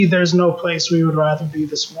There's no place we would rather be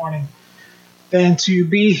this morning than to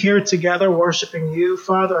be here together worshiping you.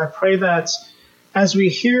 Father, I pray that as we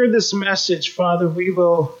hear this message, Father, we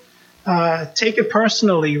will take it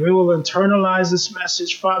personally. We will internalize this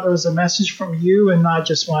message, Father, as a message from you and not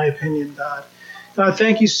just my opinion, God. God,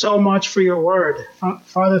 thank you so much for your word.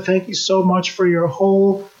 Father, thank you so much for your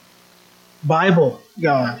whole Bible,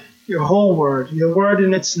 God, your whole word, your word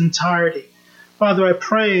in its entirety. Father, I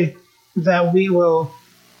pray that we will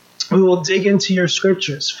dig into your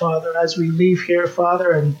scriptures, Father, as we leave here,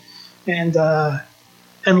 Father, and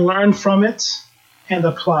learn from it and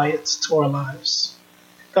apply it to our lives.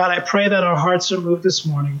 God, I pray that our hearts are moved this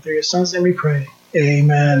morning. Through your Son's name we pray.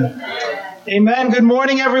 Amen. Amen. Good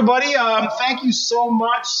morning, everybody. Thank you so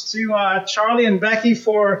much to Charlie and Becky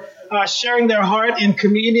for sharing their heart in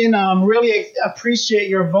communion. Really appreciate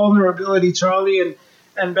your vulnerability, Charlie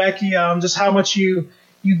and Becky, just how much you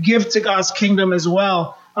give to God's kingdom as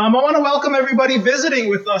well. I want to welcome everybody visiting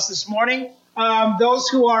with us this morning. Those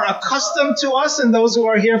who are accustomed to us and those who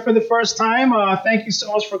are here for the first time, thank you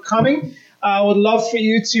so much for coming. I would love for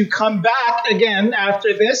you to come back again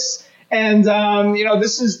after this. And,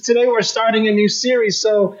 today we're starting a new series.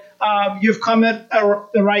 So you've come at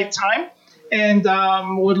the right time, and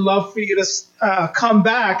would love for you to come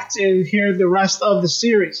back to hear the rest of the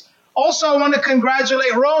series. Also, I want to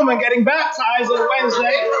congratulate Rome on getting baptized on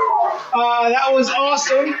Wednesday. That was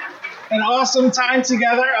awesome. An awesome time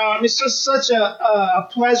together. It's just such a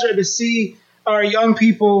pleasure to see our young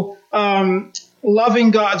people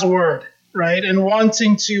loving God's word, right? And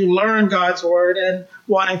wanting to learn God's word and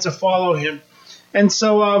wanting to follow him. And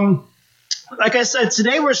so, like I said,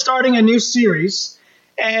 today we're starting a new series.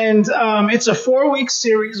 And it's a 4-week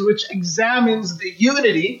series which examines the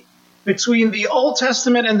unity between the Old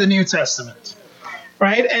Testament and the New Testament,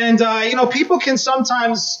 right? And, people can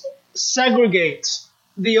sometimes segregate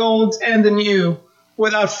the Old and the New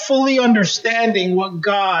without fully understanding what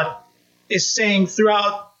God is saying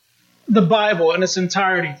throughout the Bible in its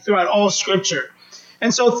entirety, throughout all Scripture.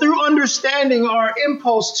 And so through understanding our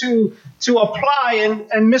impulse to apply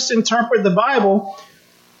and misinterpret the Bible,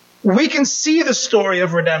 we can see the story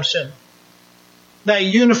of redemption that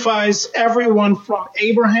unifies everyone from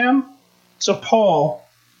Abraham to Paul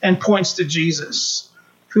and points to Jesus,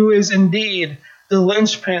 who is indeed the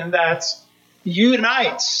linchpin that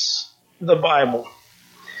unites the Bible.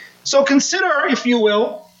 So consider, if you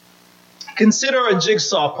will, a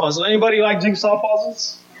jigsaw puzzle. Anybody like jigsaw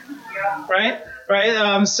puzzles? Yeah.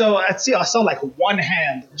 Right? So I saw like one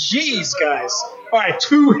hand. Jeez, guys. All right,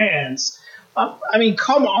 2 hands.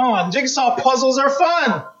 Come on. Jigsaw puzzles are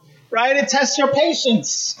fun, right? It tests your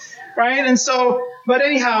patience, right? And so, but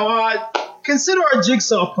anyhow, consider a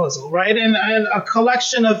jigsaw puzzle, right? And a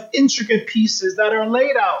collection of intricate pieces that are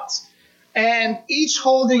laid out, and each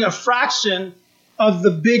holding a fraction of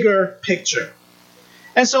the bigger picture.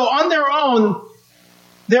 And so on their own,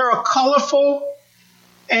 they're colorful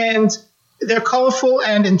and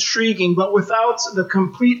intriguing, but without the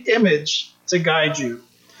complete image to guide you.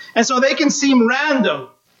 And so they can seem random.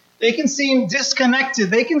 They can seem disconnected.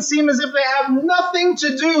 They can seem as if they have nothing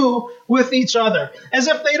to do with each other, as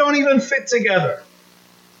if they don't even fit together.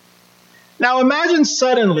 Now imagine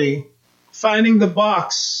suddenly finding the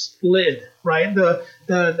box lid, right?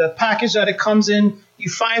 The package that it comes in, you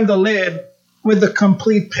find the lid with the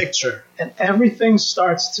complete picture, and everything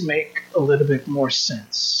starts to make a little bit more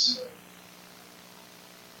sense.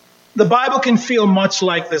 The Bible can feel much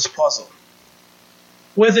like this puzzle,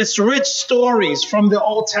 with its rich stories from the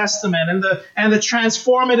Old Testament and the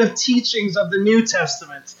transformative teachings of the New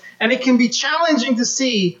Testament. And it can be challenging to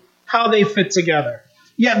see how they fit together.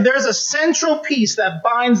 Yet there's a central piece that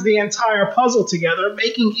binds the entire puzzle together,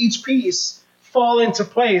 making each piece fall into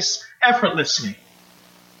place effortlessly.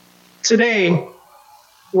 Today,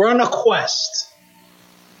 we're on a quest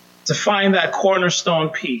to find that cornerstone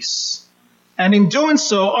piece. And in doing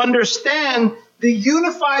so, understand the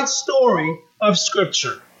unified story of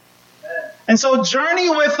Scripture. And so journey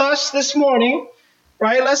with us this morning,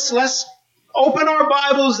 right? Let's open our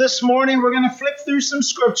Bibles this morning. We're going to flip through some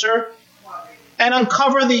Scripture and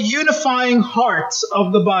uncover the unifying heart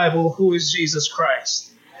of the Bible, who is Jesus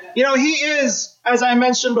Christ. He is, as I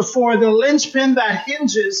mentioned before, the linchpin that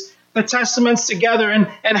hinges the Testaments together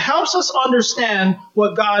and helps us understand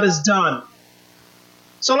what God has done.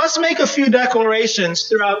 So let's make a few declarations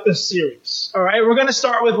throughout this series. All right, we're going to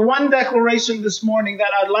start with one declaration this morning that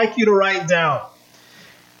I'd like you to write down.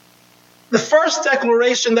 The first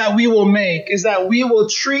declaration that we will make is that we will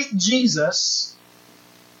treat Jesus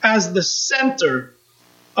as the center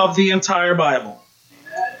of the entire Bible,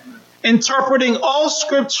 interpreting all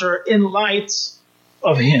Scripture in light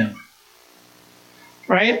of him.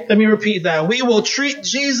 Right? Let me repeat that. We will treat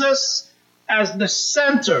Jesus as the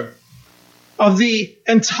center of the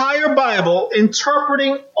entire Bible,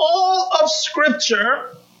 interpreting all of Scripture,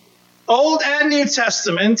 Old and New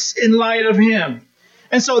Testaments, in light of him.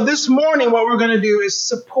 And so this morning, what we're going to do is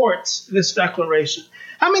support this declaration.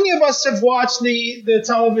 How many of us have watched the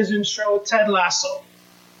television show Ted Lasso?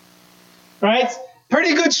 Right?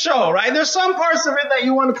 Pretty good show, right? There's some parts of it that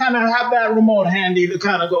you want to kind of have that remote handy to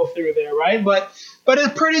kind of go through there, right? But it's a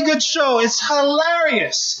pretty good show. It's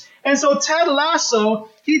hilarious. And so Ted Lasso,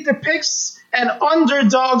 he depicts an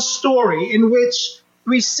underdog story in which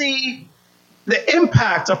we see the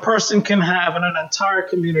impact a person can have on an entire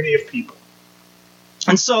community of people.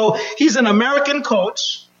 And so he's an American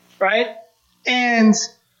coach, right? And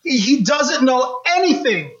he doesn't know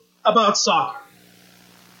anything about soccer,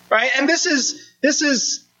 right? And this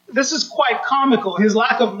is quite comical. His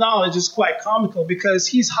lack of knowledge is quite comical because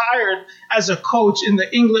he's hired as a coach in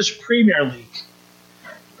the English Premier League,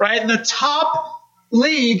 right? The top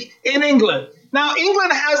league in England. Now,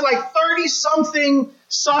 England has like 30-something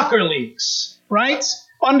soccer leagues, right,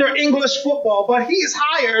 under English football, but he's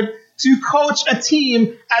hired to coach a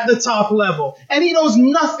team at the top level. And he knows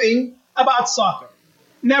nothing about soccer.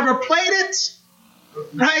 Never played it,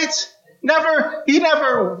 right? He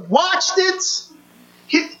never watched it.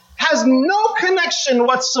 He has no connection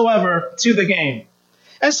whatsoever to the game.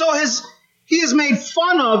 And so he is made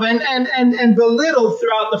fun of and belittled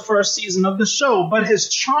throughout the first season of the show. But his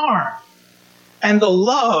charm and the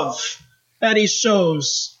love that he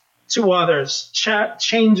shows to others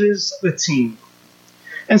changes the team.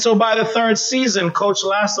 And so by the third season, Coach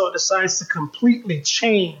Lasso decides to completely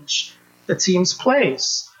change the team's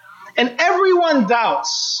plays. And everyone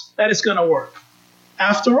doubts that it's going to work.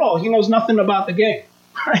 After all, he knows nothing about the game,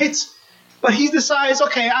 right? But he decides,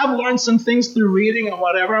 okay, I've learned some things through reading and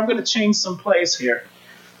whatever. I'm going to change some plays here.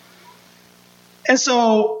 And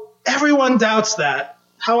so everyone doubts that.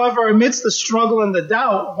 However, amidst the struggle and the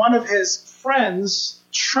doubt, one of his friends,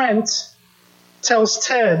 Trent, tells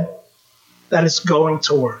Ted that it's going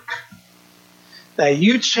to work. That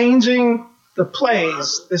you changing the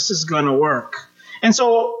plays, this is going to work. And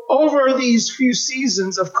so over these few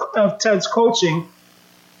seasons of Ted's coaching,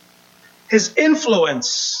 his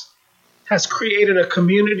influence has created a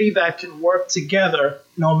community that can work together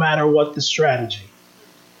no matter what the strategy.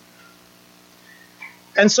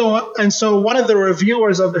 And so one of the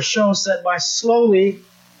reviewers of the show said, by slowly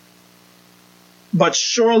but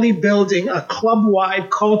surely building a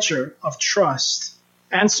club-wide culture of trust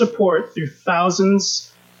and support through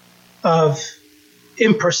thousands of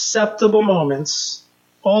imperceptible moments,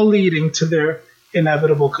 all leading to their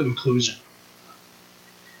inevitable conclusion.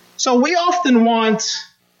 So we often want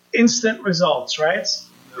instant results, right?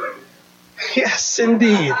 Yes,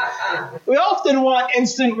 indeed. We often want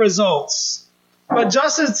instant results. But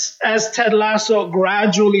just as Ted Lasso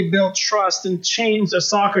gradually built trust and changed a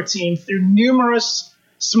soccer team through numerous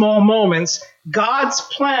small moments, God's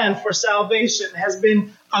plan for salvation has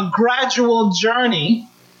been a gradual journey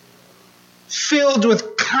filled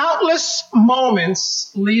with countless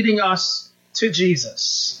moments leading us to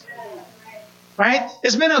Jesus. Right?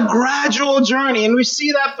 It's been a gradual journey, and we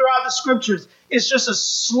see that throughout the scriptures. It's just a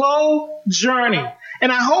slow journey.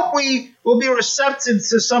 And I hope we will be receptive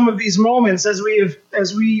to some of these moments as we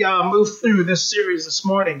move through this series this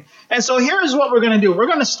morning. And so here's what we're going to do. We're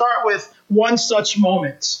going to start with one such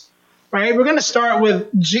moment, right? We're going to start with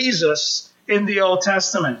Jesus in the Old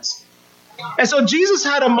Testament. And so Jesus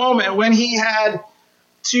had a moment when he had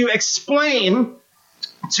to explain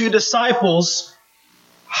to disciples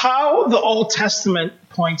how the Old Testament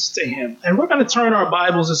points to him. And we're going to turn our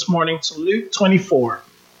Bibles this morning to Luke 24.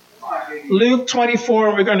 Luke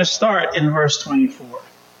 24, we're going to start in verse 24.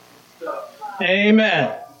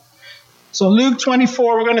 Amen. So Luke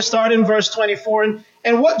 24, we're going to start in verse 24.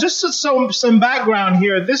 And what? Just some background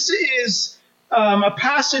here. This is a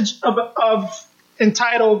passage of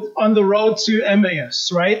entitled On the Road to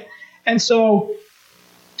Emmaus, right? And so,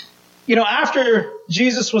 after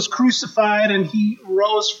Jesus was crucified and he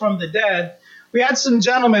rose from the dead, we had some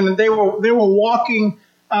gentlemen, and they were walking.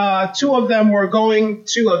 Two of them were going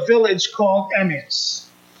to a village called Emmaus,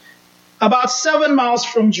 about 7 miles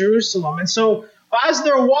from Jerusalem. And so as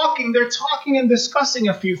they're walking, they're talking and discussing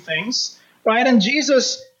a few things, right? And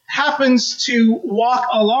Jesus happens to walk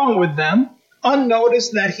along with them,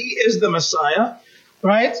 unnoticed that he is the Messiah,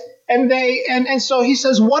 right? And so he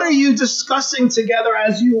says, what are you discussing together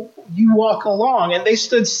as you walk along? And they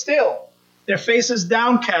stood still, their faces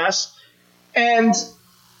downcast. And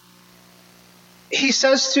he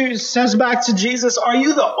says back to Jesus, "Are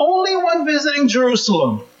you the only one visiting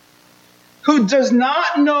Jerusalem who does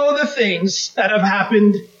not know the things that have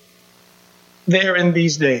happened there in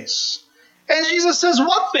these days?" And Jesus says,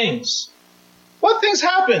 "What things? What things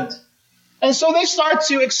happened?" And so they start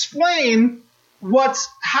to explain what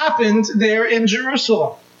happened there in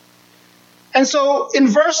Jerusalem. And so in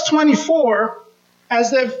verse 24,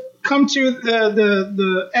 as they've come to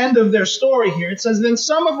the end of their story here, it says, "Then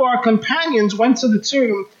some of our companions went to the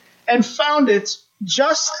tomb and found it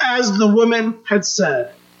just as the woman had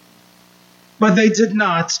said, but they did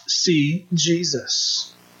not see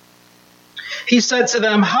Jesus." He said to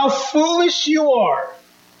them, "How foolish you are,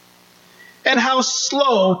 and how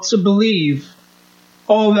slow to believe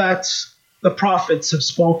all that the prophets have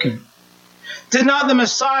spoken. Did not the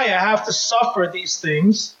Messiah have to suffer these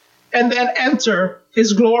things and then enter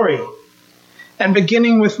his glory?" And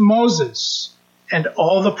beginning with Moses and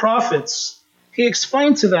all the prophets, he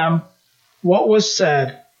explained to them what was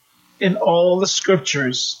said in all the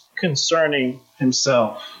scriptures concerning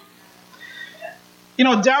himself. You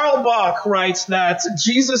know, Darrell Bach writes that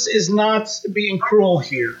Jesus is not being cruel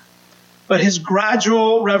here, but his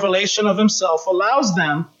gradual revelation of himself allows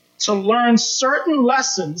them to learn certain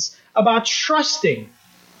lessons about trusting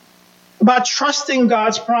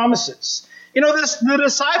God's promises. You know, the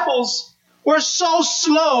disciples were so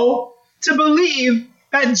slow to believe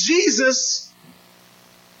that Jesus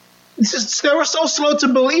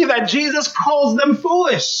calls them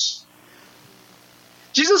foolish.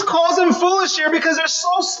 Jesus calls them foolish here because they're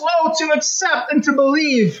so slow to accept and to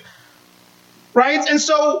believe, right? And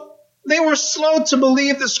so they were slow to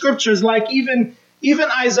believe the scriptures, like even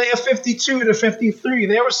Isaiah 52 to 53.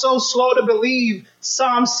 They were so slow to believe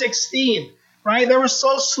Psalm 16, right? They were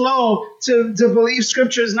so slow to believe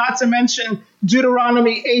scriptures, not to mention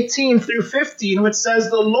Deuteronomy 18 through 15, which says,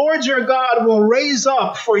 "The Lord your God will raise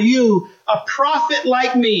up for you a prophet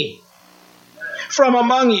like me from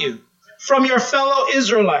among you, from your fellow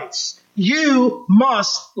Israelites. You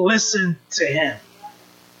must listen to him."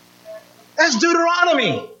 That's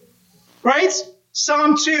Deuteronomy, right?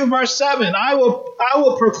 Psalm 2, verse 7, I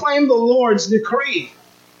will proclaim the Lord's decree.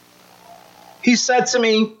 He said to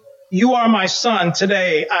me, "You are my son.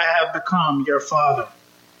 Today I have become your father."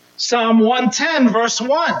 Psalm 110, verse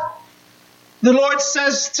 1. The Lord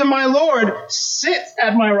says to my Lord, "Sit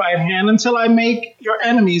at my right hand until I make your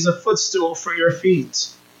enemies a footstool for your feet."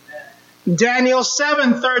 Daniel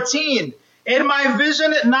 7:13. "In my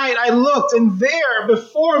vision at night I looked, and there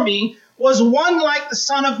before me was one like the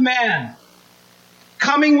Son of Man,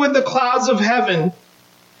 coming with the clouds of heaven,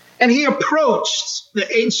 and he approached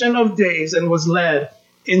the Ancient of Days and was led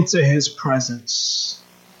into his presence."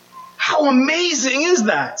 How amazing is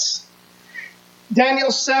that?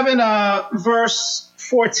 Daniel 7, verse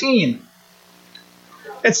 14.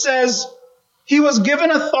 It says, "He was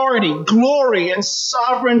given authority, glory, and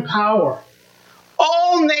sovereign power.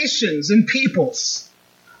 All nations and peoples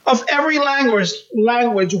of every language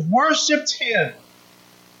worshipped him.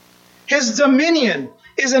 His dominion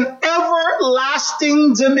is an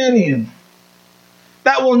everlasting dominion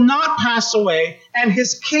that will not pass away, and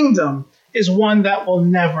his kingdom is one that will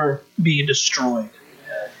never be destroyed."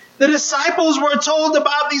 The disciples were told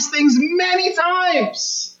about these things many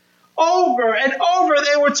times. Over and over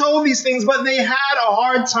they were told these things, but they had a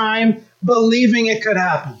hard time believing it could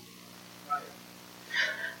happen.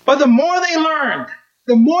 But the more they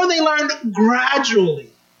learned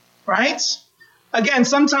gradually, right? Again,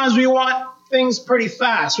 sometimes we want things pretty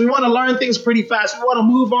fast. We want to learn things pretty fast. We want to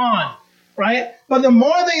move on, right? But the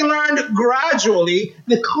more they learned gradually,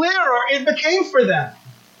 the clearer it became for them.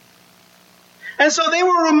 And so they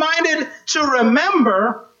were reminded to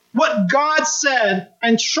remember what God said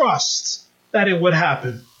and trust that it would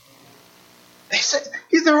happen.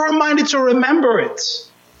 They were reminded to remember it.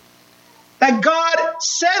 That God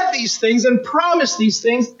said these things and promised these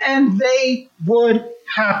things, and they would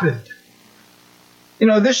happen. You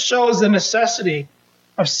know, this shows the necessity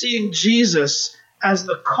of seeing Jesus as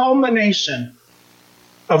the culmination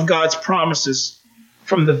of God's promises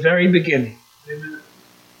from the very beginning. Amen.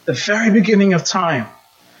 The very beginning of time.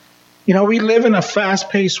 You know, we live in a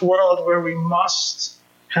fast-paced world where we must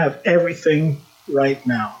have everything right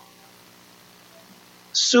now.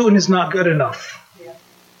 Soon is not good enough.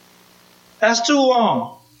 That's too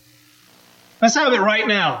long. Let's have it right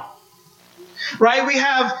now. Right? We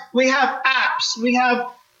have apps. We have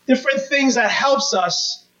different things that helps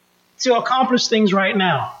us to accomplish things right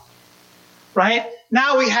now. Right?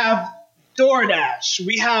 Now we have DoorDash.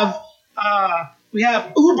 We have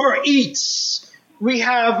Uber Eats. We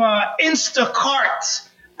have Instacart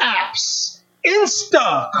apps.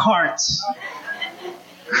 Instacart.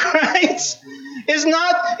 right? It's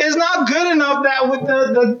not good enough that with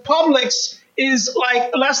the Publix is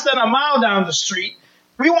like less than a mile down the street.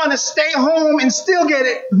 We want to stay home and still get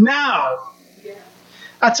it now.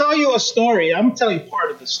 I'll tell you a story. I'm telling you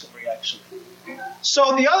part of the story, actually.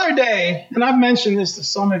 So the other day, and I've mentioned this to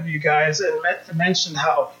some of you guys, and mentioned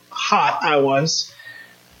how hot I was.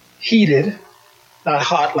 Heated. Not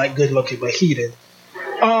hot like good looking, but heated.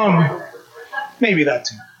 Maybe that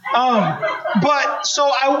too. But so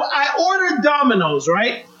I ordered Domino's,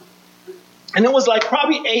 right? And it was like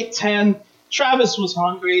probably 8:10. Travis was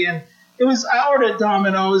hungry, and I ordered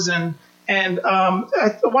Domino's, and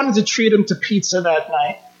I wanted to treat him to pizza that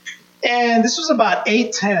night. And this was about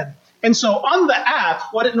 8:10. And so on the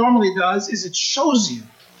app, what it normally does is it shows you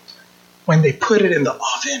when they put it in the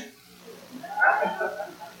oven.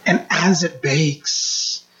 And as it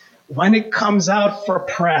bakes, when it comes out for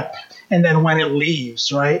prep, and then when it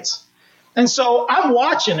leaves, right? And so I'm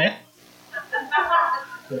watching it.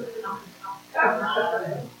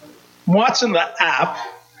 I'm watching the app,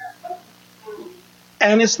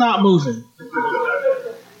 and it's not moving.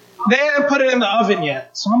 They haven't put it in the oven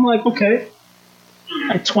yet. So I'm like, okay.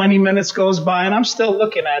 Like 20 minutes goes by, and I'm still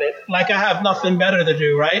looking at it like I have nothing better to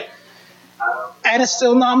do, right? And it's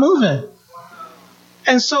still not moving.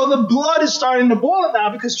 And so the blood is starting to boil now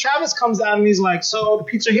because Travis comes out and he's like, so the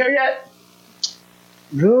pizza here yet?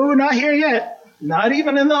 No, not here yet. Not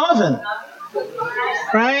even in the oven.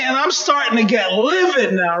 Right? And I'm starting to get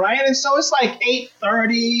livid now, right? And so it's like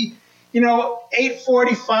 8:30,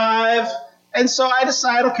 8:45. And so I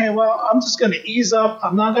decide, okay, well, I'm just going to ease up.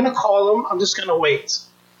 I'm not going to call him. I'm just going to wait.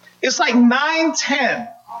 It's like 9:10.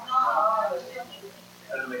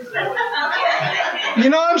 You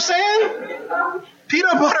know what I'm saying?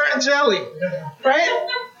 Peanut butter and jelly, right?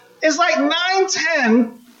 It's like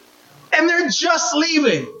 9:10, and they're just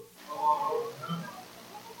leaving.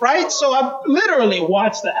 Right? So I literally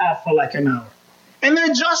watched the app for like an hour. And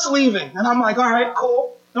they're just leaving. And I'm like, all right,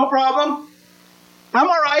 cool. No problem. I'm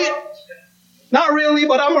all right. Not really,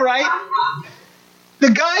 but I'm all right. The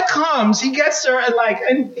guy comes, he gets there at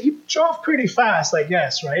and he drove pretty fast, I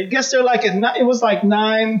guess, right? He gets there it was like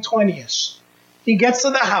 9:20ish. He gets to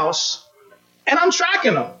the house, and I'm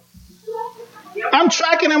tracking him. I'm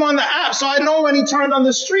tracking him on the app, so I know when he turned on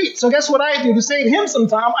the street. So guess what I do? To save him some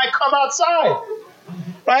time, I come outside.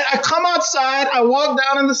 Right? I come outside, I walk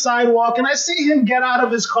down on the sidewalk, and I see him get out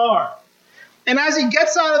of his car. And as he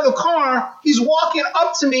gets out of the car, he's walking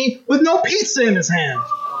up to me with no pizza in his hand.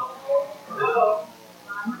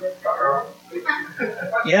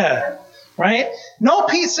 Yeah, right? No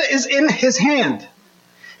pizza is in his hand.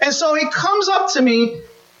 And so he comes up to me,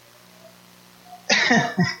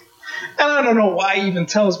 and I don't know why he even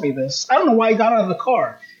tells me this. I don't know why he got out of the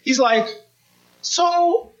car. He's like,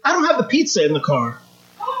 so I don't have the pizza in the car.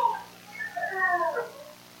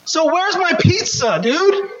 So where's my pizza,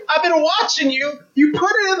 dude? I've been watching you. You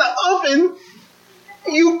put it in the oven.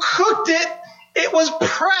 You cooked it. It was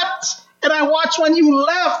prepped. And I watched when you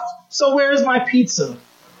left. So where's my pizza?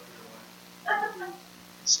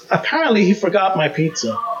 So apparently he forgot my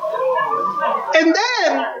pizza. And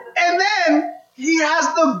then he has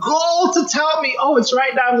the gall to tell me, oh, it's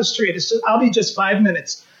right down the street. I'll be just 5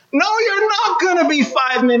 minutes. No, you're not going to be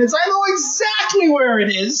 5 minutes. I know exactly where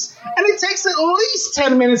it is. And it takes at least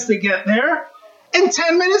 10 minutes to get there. And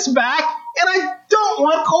 10 minutes back. And I don't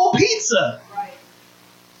want cold pizza.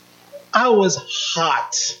 I was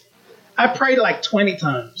hot. I prayed like 20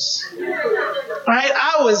 times. Right?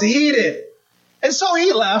 I was heated. And so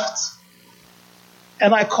he left.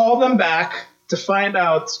 And I called them back to find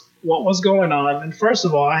out what was going on. And first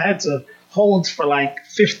of all, I had to hold for like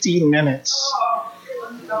 15 minutes.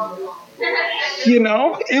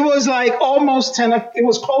 It was like almost 10. It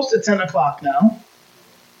was close to 10 o'clock now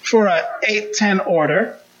for a 8:10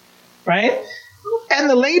 order, right? And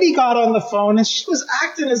the lady got on the phone and she was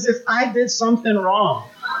acting as if I did something wrong.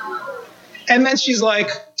 And then she's like,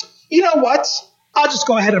 you know what? I'll just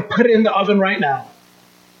go ahead and put it in the oven right now.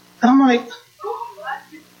 And I'm like,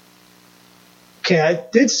 okay, I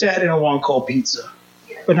did say I didn't want cold pizza.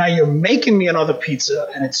 But now you're making me another pizza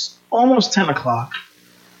and it's almost 10 o'clock.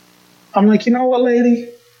 I'm like, you know what, lady?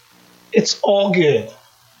 It's all good.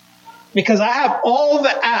 Because I have all the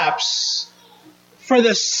apps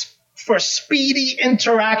for speedy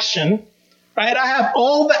interaction, right? I have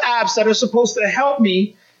all the apps that are supposed to help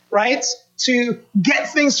me, right, to get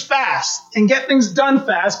things fast and get things done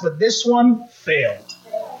fast, but this one failed.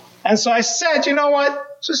 And so I said, you know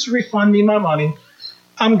what? Just refund me my money.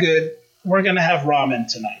 I'm good. We're going to have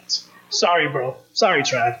ramen tonight. Sorry, bro. Sorry,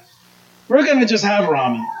 Trav. We're going to just have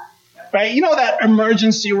ramen. Right? You know that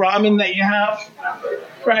emergency ramen that you have?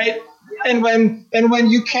 right? And when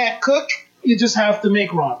you can't cook, you just have to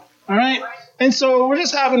make ramen, all right? And so we're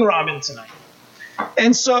just having ramen tonight.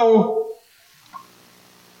 And so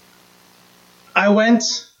I went,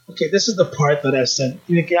 okay, this is the part that I said,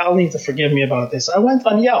 y'all need to forgive me about this. I went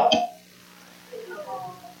on Yelp.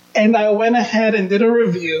 And I went ahead and did a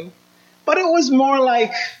review, but it was more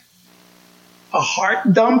like a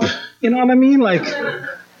heart dump, you know what I mean? Like,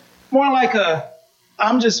 more like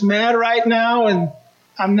I'm just mad right now and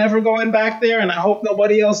I'm never going back there and I hope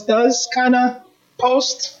nobody else does kind of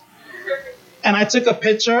post. And I took a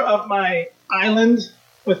picture of my island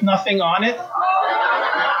with nothing on it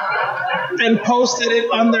and posted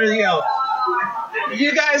it under Yelp.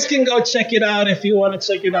 You guys can go check it out if you want to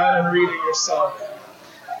check it out and read it yourself.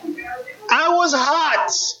 I was hot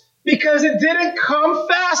because it didn't come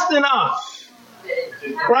fast enough,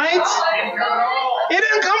 right? It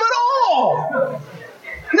didn't come at all.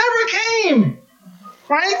 Never came,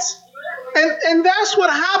 right? And that's what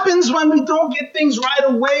happens when we don't get things right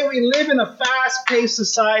away. We live in a fast-paced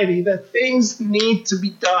society that things need to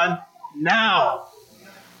be done now,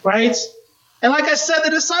 right? And like I said,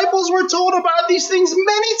 the disciples were told about these things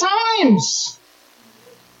many times.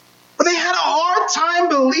 But they had a hard time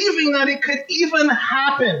believing that it could even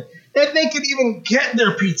happen, that they could even get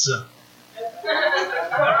their pizza.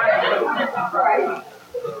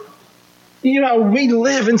 You know, we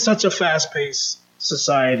live in such a fast-paced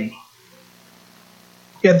society.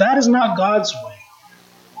 Yet that is not God's way.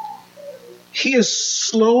 He is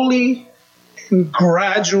slowly and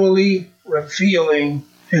gradually revealing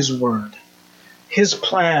His word, His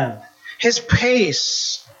plan, His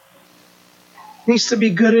pace. Needs to be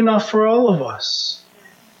good enough for all of us.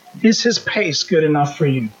 Is His pace good enough for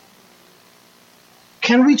you?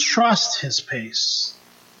 Can we trust His pace?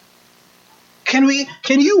 Can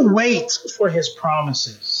you wait for His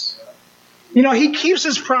promises? You know, He keeps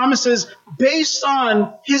His promises based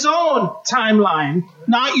on His own timeline,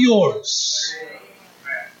 not yours.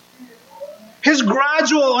 His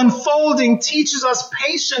gradual unfolding teaches us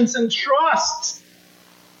patience and trust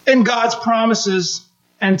in God's promises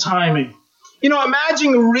and timing. You know,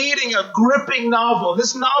 imagine reading a gripping novel.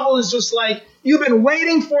 This novel is just like, you've been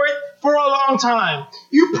waiting for it for a long time.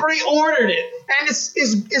 You pre-ordered it, and it's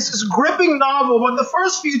this gripping novel, but the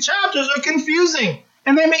first few chapters are confusing,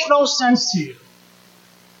 and they make no sense to you.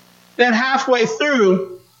 Then halfway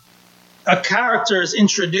through, a character is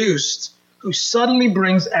introduced who suddenly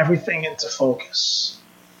brings everything into focus.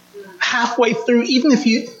 Halfway through, even if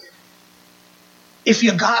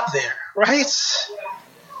you got there, right?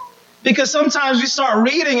 Because sometimes we start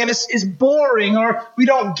reading and it's boring or we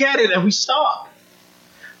don't get it and we stop.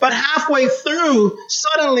 But halfway through,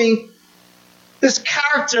 suddenly, this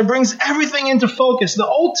character brings everything into focus. The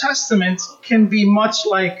Old Testament can be much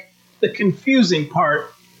like the confusing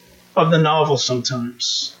part of the novel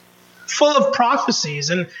sometimes. Full of prophecies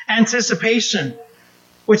and anticipation,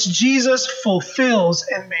 which Jesus fulfills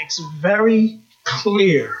and makes very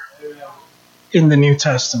clear in the New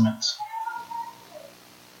Testament.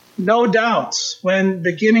 No doubt, when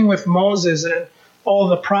beginning with Moses and all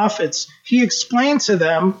the prophets, He explained to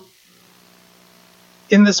them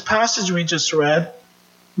in this passage we just read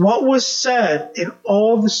what was said in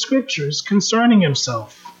all the scriptures concerning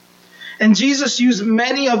Himself. And Jesus used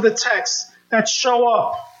many of the texts that show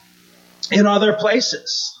up in other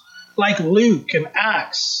places, like Luke and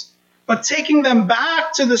Acts. But taking them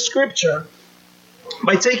back to the scripture,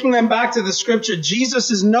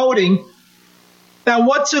 Jesus is noting that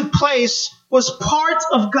what took place was part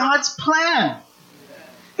of God's plan.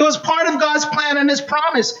 It was part of God's plan and His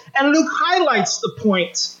promise. And Luke highlights the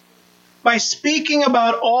point by speaking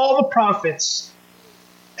about all the prophets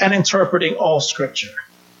and interpreting all Scripture.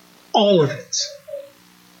 All of it.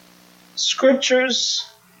 Scriptures,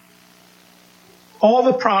 all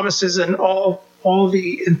the promises and all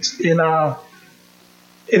the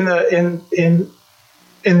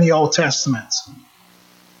in the Old Testament.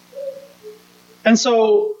 And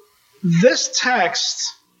so this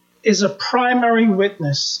text is a primary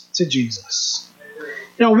witness to Jesus.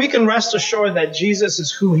 You know, we can rest assured that Jesus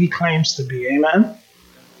is who He claims to be. Amen?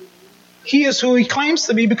 He is who He claims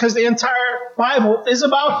to be because the entire Bible is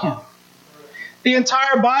about Him. The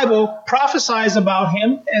entire Bible prophesies about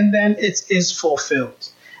Him and then it is fulfilled.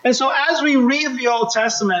 And so as we read the Old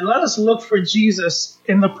Testament, let us look for Jesus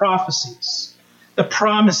in the prophecies, the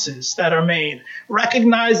promises that are made,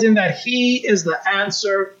 recognizing that He is the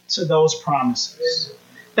answer to those promises,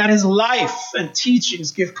 that His life and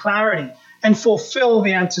teachings give clarity and fulfill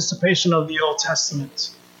the anticipation of the Old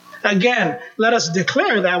Testament. Again, let us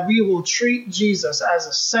declare that we will treat Jesus as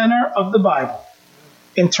the center of the Bible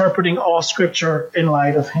interpreting all scripture in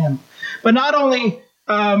light of him. But not only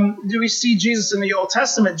do we see Jesus in the Old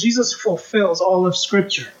Testament, Jesus fulfills all of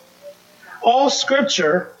scripture. All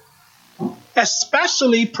scripture,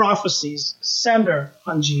 especially prophecies, center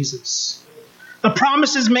on Jesus. The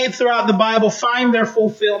promises made throughout the Bible find their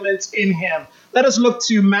fulfillment in him. Let us look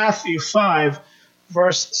to Matthew 5,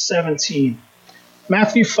 verse 17.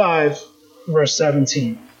 Matthew 5, verse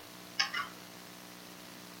 17.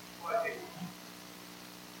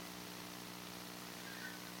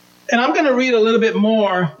 And I'm going to read a little bit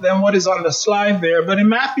more than what is on the slide there. But in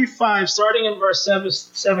Matthew 5, starting in verse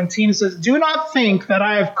 17, it says, "Do not think that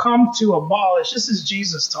I have come to abolish." This is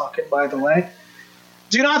Jesus talking, by the way.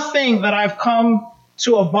 "Do not think that I have come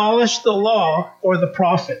to abolish the law or the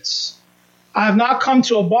prophets. I have not come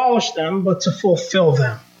to abolish them, but to fulfill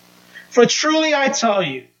them. For truly I tell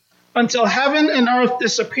you, until heaven and earth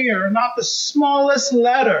disappear, not the smallest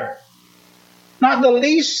letter, not the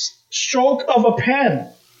least stroke of a pen,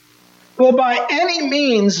 will by any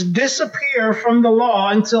means disappear from the law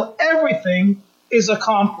until everything is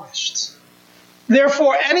accomplished.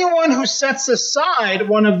 Therefore, anyone who sets aside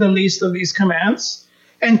one of the least of these commands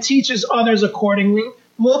and teaches others accordingly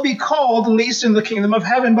will be called least in the kingdom of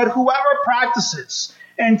heaven. But whoever practices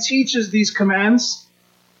and teaches these commands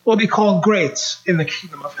will be called great in the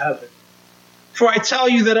kingdom of heaven. For I tell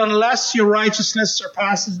you that unless your righteousness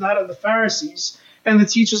surpasses that of the Pharisees and the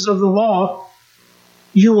teachers of the law,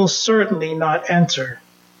 you will certainly not enter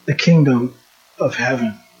the kingdom of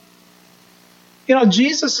heaven." You know,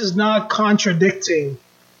 Jesus is not contradicting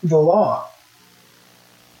the law.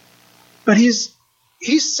 But he's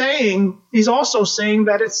also saying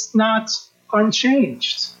that it's not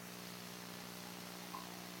unchanged.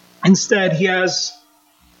 Instead,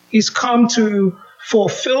 he's come to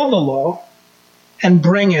fulfill the law and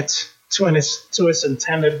bring it to its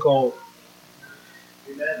intended goal.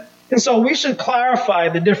 Amen. And so we should clarify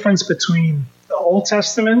the difference between the Old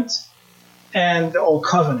Testament and the Old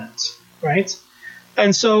Covenant, right?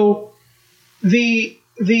 And so the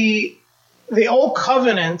Old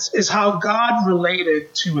Covenant is how God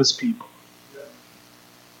related to his people,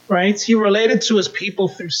 right? He related to his people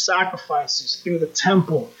through sacrifices, through the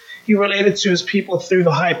temple. He related to his people through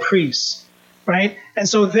the high priest, right? And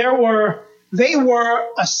so they were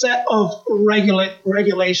a set of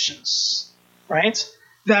regulations, right,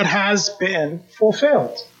 that has been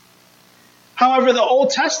fulfilled. However, the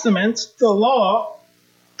Old Testament, the law,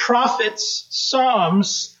 prophets,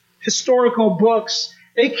 psalms, historical books,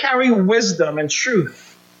 they carry wisdom and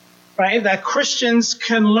truth, right, that Christians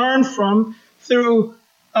can learn from through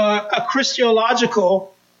a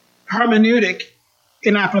Christological hermeneutic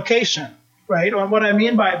in application, right? Or what I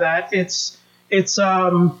mean by that, it's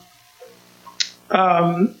an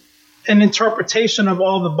interpretation of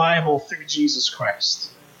all the Bible through Jesus Christ,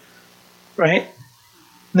 right?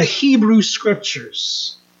 The Hebrew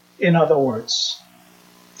Scriptures, in other words.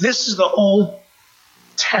 This is the Old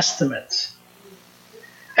Testament.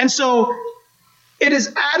 And so it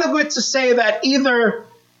is adequate to say that either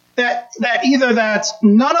that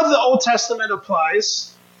none of the Old Testament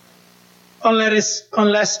applies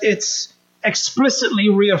unless it's explicitly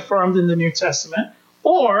reaffirmed in the New Testament,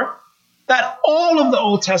 or that all of the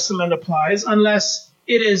Old Testament applies unless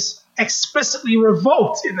it is explicitly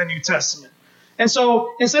revoked in the New Testament. And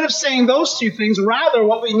so instead of saying those two things, rather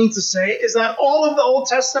what we need to say is that all of the Old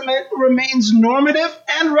Testament remains normative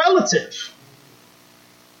and relative.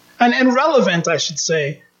 And relevant, I should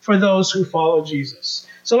say, for those who follow Jesus.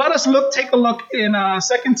 So let us take a look in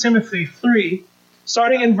 2 Timothy 3,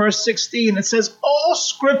 starting in verse 16. It says, all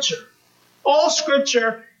scripture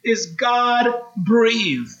is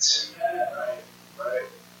God-breathed.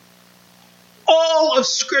 All of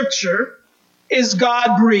Scripture is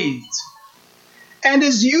God-breathed and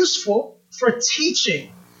is useful for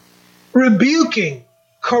teaching, rebuking,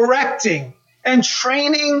 correcting, and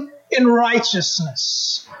training in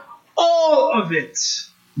righteousness. All of it.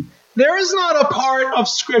 There is not a part of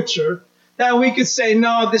Scripture that we could say,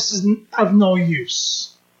 no, this is of no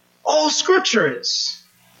use. All Scripture is.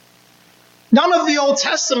 None of the Old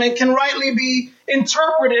Testament can rightly be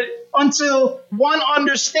interpreted until one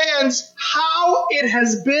understands how it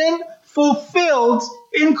has been fulfilled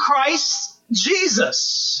in Christ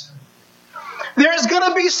Jesus. There's going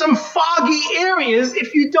to be some foggy areas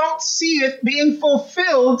if you don't see it being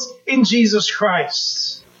fulfilled in Jesus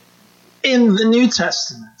Christ, in the New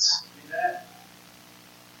Testament.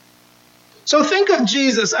 So think of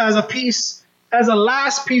Jesus as a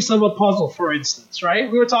last piece of a puzzle, for instance,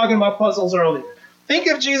 right? We were talking about puzzles earlier. Think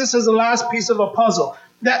of Jesus as the last piece of a puzzle,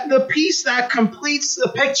 that the piece that completes the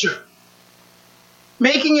picture,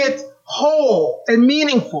 making it whole and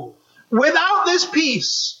meaningful. Without this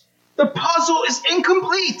piece, the puzzle is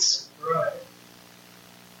incomplete. Right.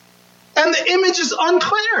 And the image is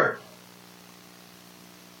unclear.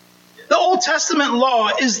 The Old Testament law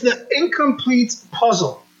is the incomplete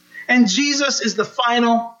puzzle, and Jesus is the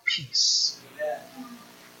final piece.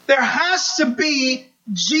 There has to be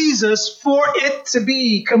Jesus for it to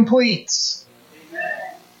be complete.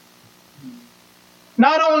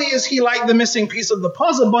 Not only is he like the missing piece of the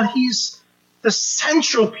puzzle, but he's the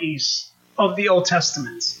central piece of the Old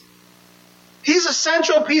Testament. He's a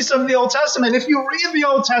central piece of the Old Testament. If you read the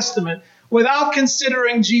Old Testament without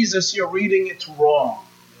considering Jesus, you're reading it wrong.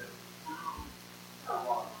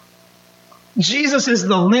 Jesus is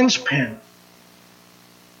the linchpin.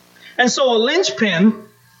 And so a linchpin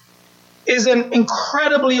is an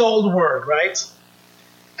incredibly old word, right?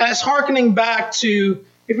 And it's hearkening back to,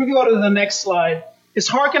 if we can go to the next slide, it's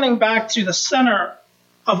hearkening back to the center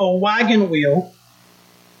of a wagon wheel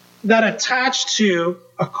that attached to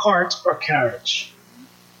a cart or carriage,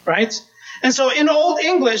 right? And so in Old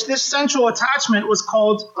English, this central attachment was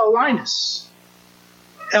called a linus,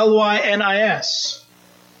 L-Y-N-I-S.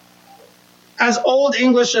 As Old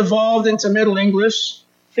English evolved into Middle English,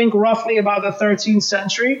 think roughly about the 13th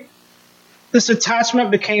century, this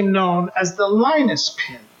attachment became known as the linus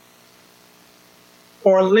pin,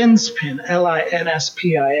 or linspin,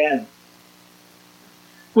 L-I-N-S-P-I-N,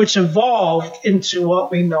 which evolved into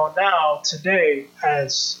what we know now today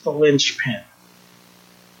as the linchpin.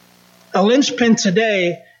 A linchpin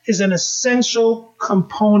today is an essential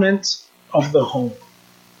component of the home,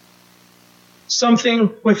 something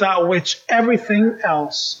without which everything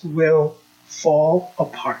else will fall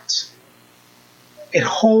apart. It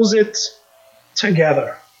holds it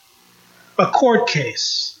together. A court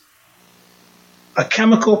case, a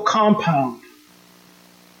chemical compound,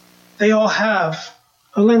 they all have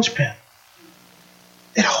a linchpin.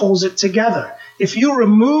 It holds it together. If you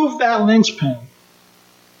remove that linchpin,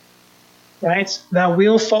 right, that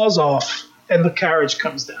wheel falls off and the carriage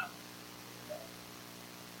comes down.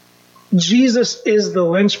 Jesus is the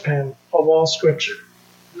linchpin of all Scripture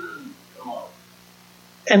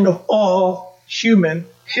and of all human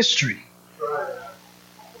history.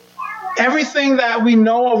 Everything that we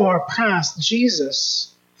know of our past,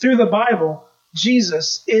 Jesus, through the Bible,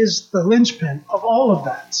 Jesus is the linchpin of all of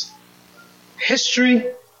that. History,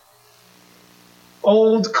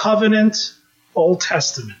 Old Covenant, Old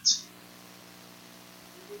Testament.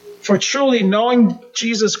 For truly knowing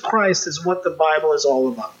Jesus Christ is what the Bible is all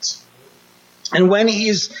about. And when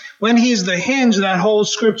he's the hinge that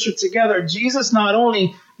holds Scripture together, Jesus not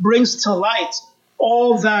only brings to light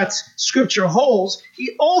all that Scripture holds,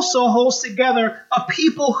 he also holds together a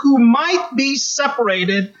people who might be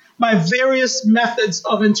separated by various methods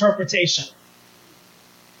of interpretation.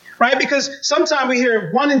 Right? Because sometimes we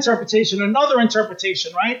hear one interpretation, another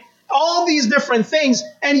interpretation, right? All these different things,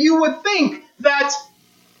 and you would think that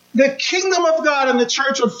the kingdom of God and the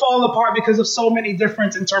church would fall apart because of so many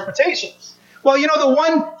different interpretations. Well, you know, the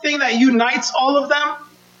one thing that unites all of them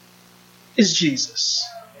is Jesus.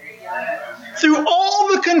 Through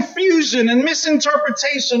all the confusion and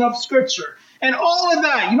misinterpretation of Scripture and all of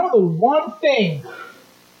that, you know, the one thing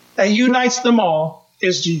that unites them all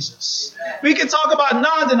is Jesus. We can talk about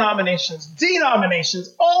non-denominations,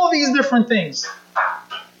 denominations, all these different things.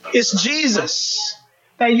 It's Jesus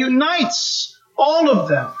that unites all of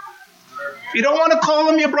them. If you don't want to call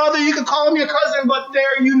him your brother, you can call him your cousin, but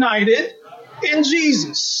they're united in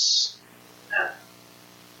Jesus.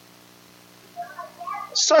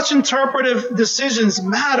 Such interpretive decisions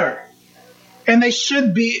matter, and they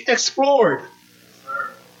should be explored.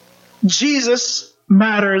 Jesus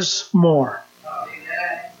matters more.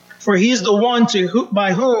 For he's the one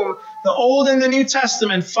by whom the Old and the New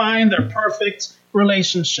Testament find their perfect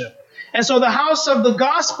relationship. And so the house of the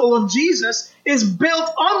gospel of Jesus is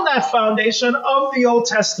built on that foundation of the Old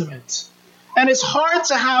Testament. And it's hard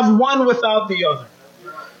to have one without the other.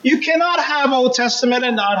 You cannot have Old Testament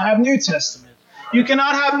and not have New Testament. You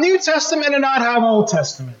cannot have New Testament and not have Old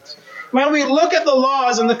Testament. When we look at the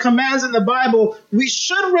laws and the commands in the Bible, we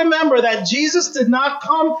should remember that Jesus did not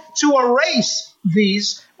come to erase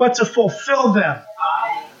these, but to fulfill them.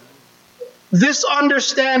 This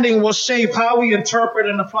understanding will shape how we interpret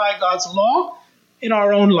and apply God's law in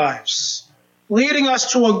our own lives, leading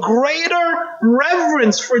us to a greater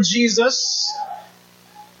reverence for Jesus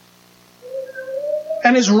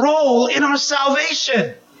and his role in our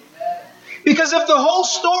salvation. Because if the whole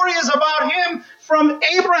story is about him from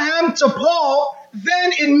Abraham to Paul,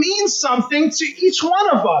 then it means something to each one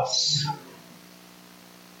of us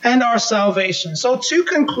and our salvation. So to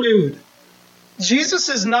conclude, Jesus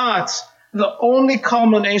is not the only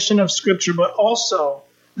culmination of Scripture, but also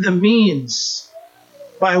the means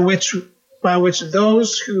by which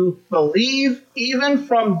those who believe, even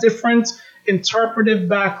from different interpretive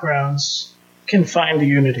backgrounds, can find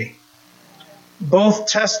unity. Both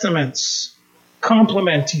testaments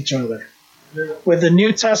complement each other, with the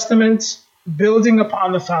New Testament building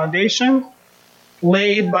upon the foundation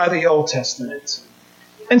laid by the Old Testament.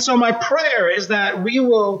 And so my prayer is that we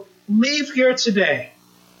will leave here today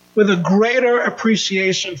with a greater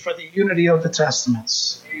appreciation for the unity of the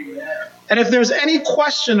Testaments. And if there's any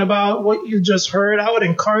question about what you just heard, I would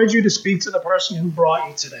encourage you to speak to the person who brought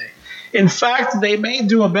you today. In fact, they may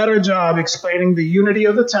do a better job explaining the unity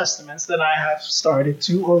of the Testaments than I have started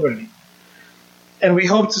to already. And we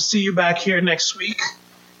hope to see you back here next week.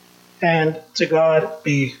 And to God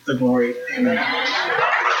be the glory. Amen.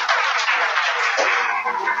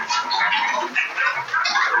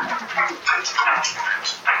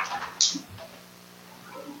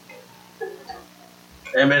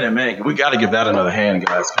 Amen, amen. We got to give that another hand,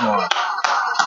 guys. Come on.